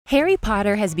Harry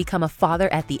Potter has become a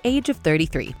father at the age of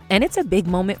 33, and it's a big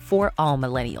moment for all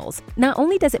millennials. Not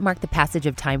only does it mark the passage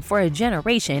of time for a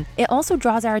generation, it also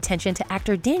draws our attention to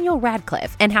actor Daniel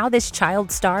Radcliffe and how this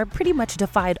child star pretty much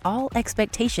defied all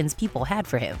expectations people had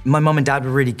for him. My mum and dad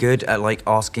were really good at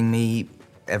asking me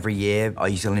every year, are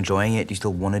you still enjoying it? Do you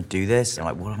still want to do this? I'm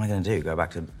like, what am I going to do? Go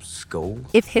back to school?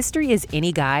 If history is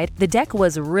any guide, the deck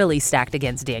was really stacked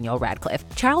against Daniel Radcliffe.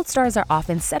 Child stars are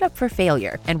often set up for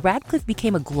failure, and Radcliffe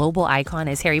became a global icon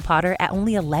as Harry Potter at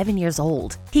only 11 years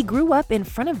old. He grew up in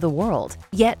front of the world.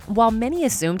 Yet, while many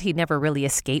assumed he'd never really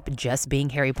escape just being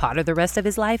Harry Potter the rest of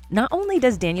his life, not only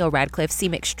does Daniel Radcliffe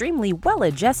seem extremely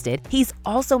well-adjusted, he's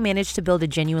also managed to build a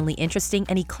genuinely interesting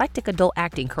and eclectic adult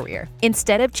acting career.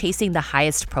 Instead of chasing the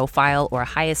highest profile or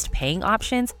highest paying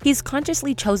options, he's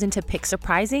consciously chosen to pick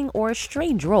surprising or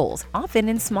strange roles, often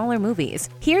in smaller movies.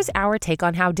 Here's our take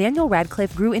on how Daniel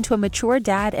Radcliffe grew into a mature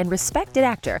dad and respected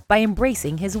actor by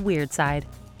embracing his weird side.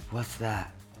 What's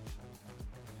that?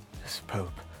 This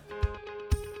Pope.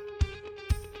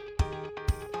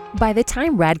 By the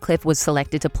time Radcliffe was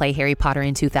selected to play Harry Potter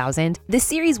in 2000, the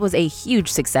series was a huge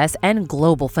success and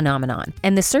global phenomenon,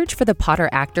 and the search for the Potter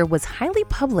actor was highly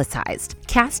publicized.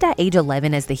 Cast at age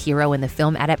 11 as the hero in the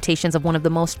film adaptations of one of the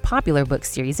most popular book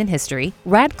series in history,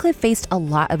 Radcliffe faced a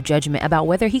lot of judgment about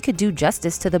whether he could do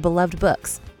justice to the beloved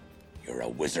books. You're a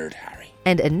wizard, Harry.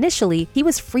 And initially, he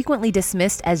was frequently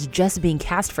dismissed as just being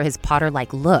cast for his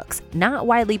Potter-like looks, not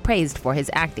widely praised for his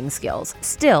acting skills.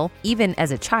 Still, even as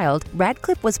a child,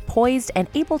 Radcliffe was poised and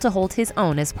able to hold his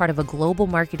own as part of a global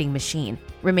marketing machine,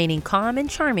 remaining calm and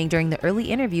charming during the early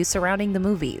interviews surrounding the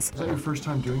movies. Is that your first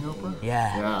time doing Oprah?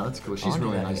 Yeah. Yeah, that's cool. She's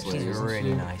really nice lady, She's isn't really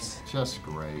she? nice. Just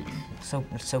great.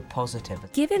 So positive.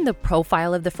 Given the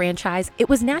profile of the franchise, it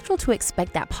was natural to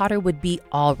expect that Potter would be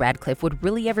all Radcliffe would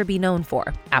really ever be known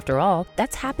for. After all,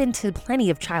 that's happened to plenty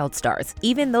of child stars,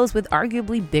 even those with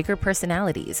arguably bigger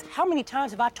personalities. How many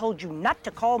times have I told you not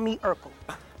to call me Urkel?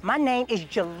 My name is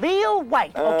Jaleel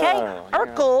White, okay?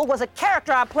 Urkel was a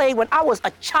character I played when I was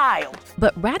a child.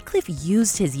 But Radcliffe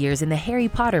used his years in the Harry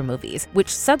Potter movies,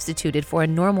 which substituted for a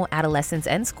normal adolescence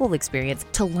and school experience,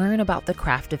 to learn about the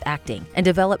craft of acting and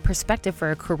develop perspective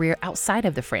for a career outside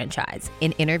of the franchise.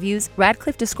 In interviews,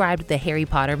 Radcliffe described the Harry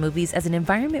Potter movies as an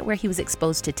environment where he was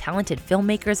exposed to talented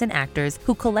filmmakers and actors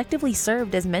who collectively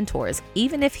served as mentors,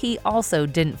 even if he also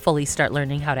didn't fully start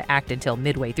learning how to act until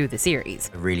midway through the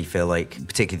series. I really feel like,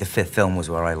 particularly the fifth film was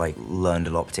where I learned a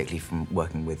lot, particularly from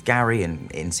working with Gary and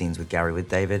in scenes with Gary with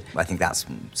David. I think that's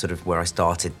sort of where I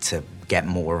started to get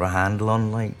more of a handle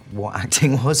on what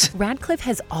acting was. Radcliffe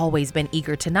has always been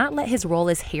eager to not let his role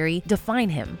as Harry define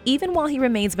him. Even while he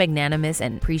remains magnanimous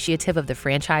and appreciative of the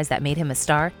franchise that made him a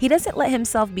star, he doesn't let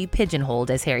himself be pigeonholed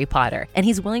as Harry Potter, and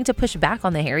he's willing to push back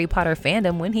on the Harry Potter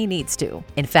fandom when he needs to.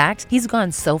 In fact, he's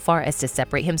gone so far as to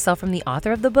separate himself from the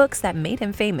author of the books that made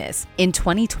him famous. In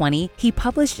 2020, he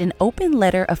published an open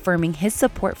letter affirming his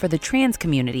support for the trans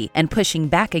community and pushing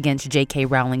back against J.K.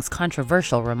 Rowling's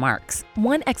controversial remarks.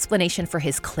 One explanation for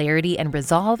his clarity and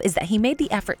resolve is that he made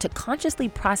the effort to consciously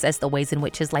process the ways in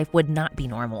which his life would not be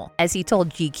normal. As he told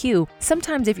GQ,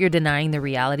 sometimes if you're denying the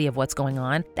reality of what's going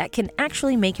on, that can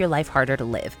actually make your life harder to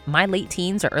live. My late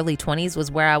teens or early 20s was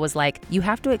where I was like, you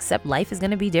have to accept life is going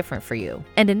to be different for you.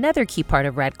 And another key part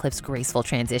of Radcliffe's graceful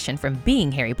transition from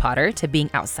being Harry Potter to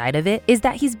being outside of it is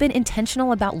that he's been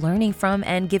intentional about learning from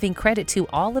and giving credit to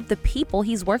all of the people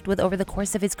he's worked with over the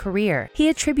course of his career. He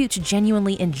attributes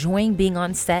genuinely enjoying being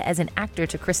on set as an actor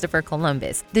to Christopher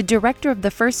Columbus, the director of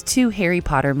the first two Harry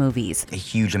Potter movies. A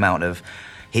huge amount of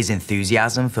his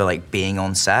enthusiasm for being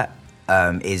on set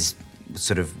is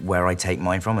sort of where I take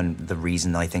mine from, and the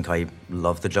reason I think I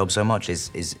love the job so much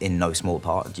is in no small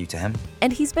part due to him.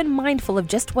 And he's been mindful of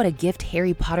just what a gift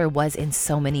Harry Potter was in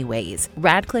so many ways.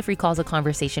 Radcliffe recalls a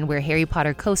conversation where Harry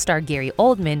Potter co-star Gary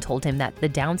Oldman told him that the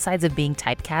downsides of being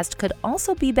typecast could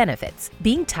also be benefits.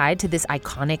 Being tied to this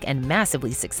iconic and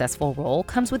massively successful role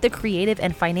comes with the creative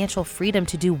and financial freedom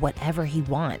to do whatever he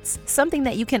wants, something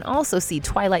that you can also see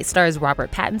Twilight stars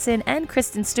Robert Pattinson and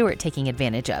Kristen Stewart taking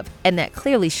advantage of, and that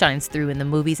clearly shines through in the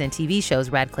movies and TV shows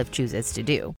Radcliffe chooses to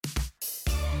do.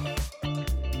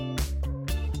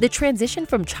 The transition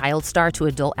from child star to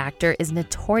adult actor is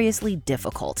notoriously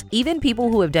difficult. Even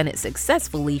people who have done it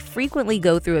successfully frequently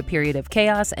go through a period of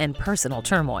chaos and personal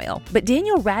turmoil. But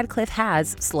Daniel Radcliffe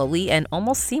has, slowly and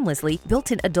almost seamlessly,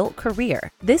 built an adult career.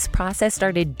 This process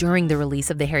started during the release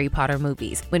of the Harry Potter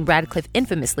movies, when Radcliffe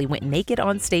infamously went naked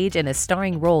on stage in a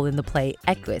starring role in the play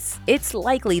Equus. It's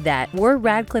likely that, were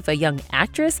Radcliffe a young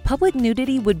actress, public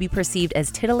nudity would be perceived as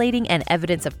titillating and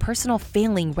evidence of personal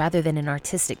failing rather than an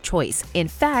artistic choice. In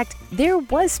fact, fact, there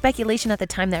was speculation at the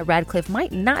time that Radcliffe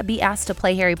might not be asked to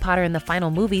play Harry Potter in the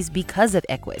final movies because of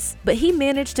Equus, but he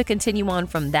managed to continue on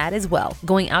from that as well,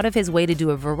 going out of his way to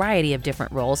do a variety of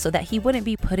different roles so that he wouldn't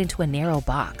be put into a narrow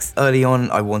box. Early on,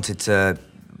 I wanted to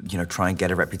try and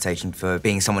get a reputation for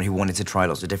being someone who wanted to try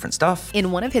lots of different stuff.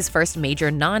 In one of his first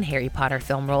major non-Harry Potter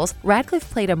film roles, Radcliffe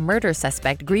played a murder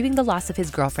suspect grieving the loss of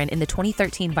his girlfriend in the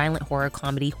 2013 violent horror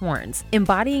comedy Horns,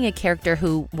 embodying a character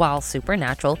who, while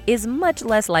supernatural, is much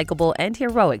less likable and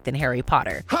heroic than Harry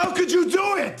Potter. How could you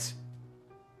do it?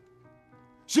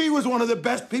 She was one of the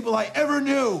best people I ever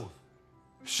knew.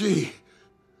 She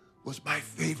was my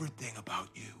favorite thing about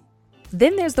you.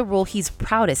 Then there's the role he's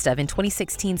proudest of in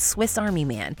 2016's Swiss Army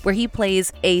Man, where he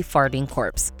plays a farting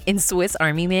corpse. In Swiss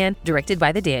Army Man, directed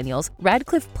by the Daniels,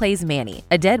 Radcliffe plays Manny,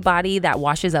 a dead body that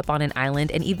washes up on an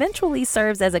island and eventually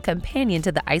serves as a companion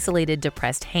to the isolated,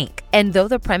 depressed Hank. And though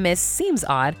the premise seems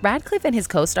odd, Radcliffe and his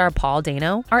co-star Paul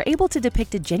Dano are able to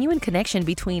depict a genuine connection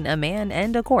between a man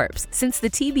and a corpse. Since the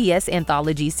TBS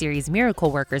anthology series Miracle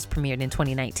Workers premiered in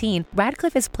 2019,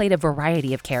 Radcliffe has played a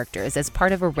variety of characters as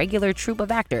part of a regular troupe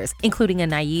of actors, including a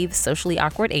naive, socially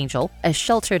awkward angel, a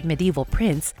sheltered medieval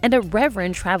prince, and a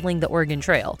reverend traveling the Oregon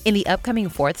Trail. In the upcoming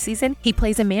 4th season, he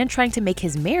plays a man trying to make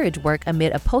his marriage work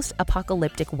amid a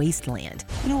post-apocalyptic wasteland.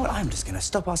 You know what, I'm just gonna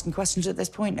stop asking questions at this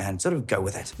point and sort of go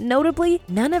with it. Notably,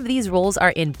 none of these roles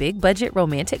are in big-budget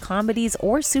romantic comedies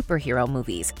or superhero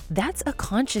movies. That's a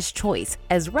conscious choice.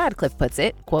 As Radcliffe puts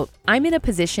it, quote, "I'm in a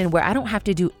position where I don't have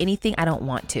to do anything I don't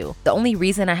want to. The only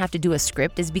reason I have to do a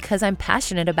script is because I'm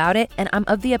passionate about it, and I'm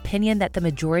of the opinion that the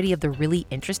majority of the really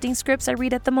interesting scripts I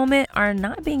read at the moment are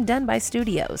not being done by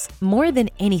studios." More than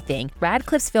anything,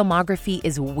 Radcliffe's filmography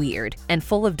is weird and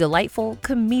full of delightful,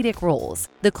 comedic roles.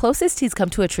 The closest he's come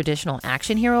to a traditional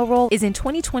action hero role is in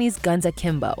 2020's Guns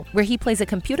Akimbo, where he plays a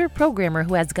computer programmer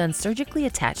who has guns surgically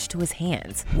attached to his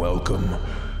hands. Welcome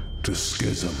to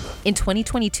Schism. In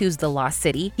 2022's The Lost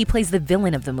City, he plays the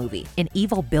villain of the movie, an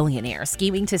evil billionaire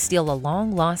scheming to steal a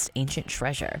long-lost ancient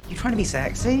treasure. You trying to be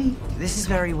sexy? This is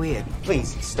very weird.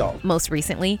 Please, stop. Most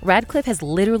recently, Radcliffe has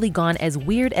literally gone as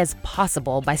weird as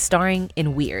possible by starring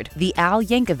in Weird, the Al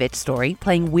Yankovic story,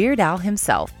 playing Weird Al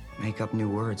himself. Make up new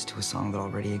words to a song that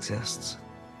already exists.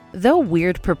 Though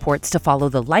Weird purports to follow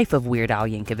the life of Weird Al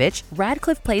Yankovic,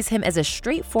 Radcliffe plays him as a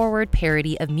straightforward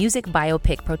parody of music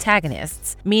biopic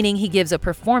protagonists, meaning he gives a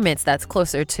performance that's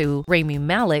closer to Rami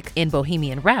Malek in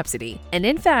Bohemian Rhapsody. And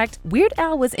in fact, Weird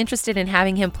Al was interested in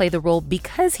having him play the role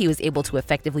because he was able to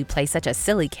effectively play such a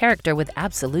silly character with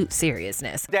absolute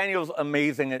seriousness. Daniel's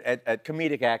amazing at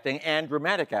comedic acting and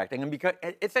dramatic acting, and because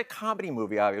it's a comedy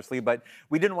movie, obviously, but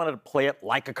we didn't want to play it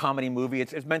like a comedy movie.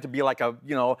 It's meant to be like a,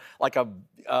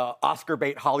 Oscar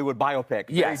bait Hollywood biopic.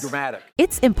 Very dramatic.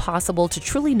 It's impossible to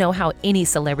truly know how any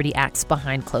celebrity acts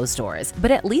behind closed doors,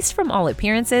 but at least from all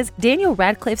appearances, Daniel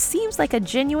Radcliffe seems like a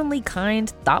genuinely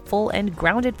kind, thoughtful, and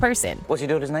grounded person. What's your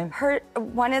daughter's name?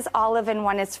 One is Olive and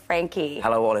one is Frankie.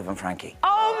 Hello, Olive and Frankie.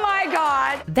 Oh my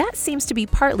God! That seems to be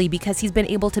partly because he's been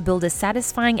able to build a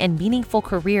satisfying and meaningful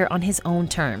career on his own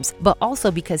terms, but also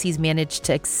because he's managed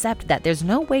to accept that there's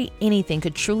no way anything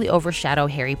could truly overshadow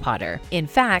Harry Potter. In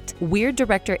fact, Weird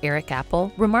director Eric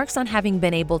Apple remarks on having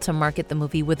been able to market the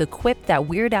movie with a quip that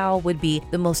Weird Al would be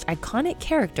the most iconic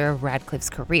character of Radcliffe's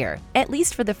career. At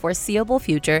least for the foreseeable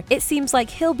future, it seems like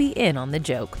he'll be in on the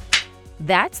joke.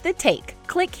 That's The Take.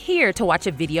 Click here to watch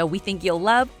a video we think you'll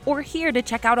love, or here to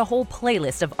check out a whole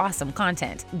playlist of awesome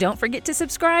content. Don't forget to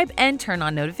subscribe and turn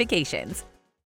on notifications.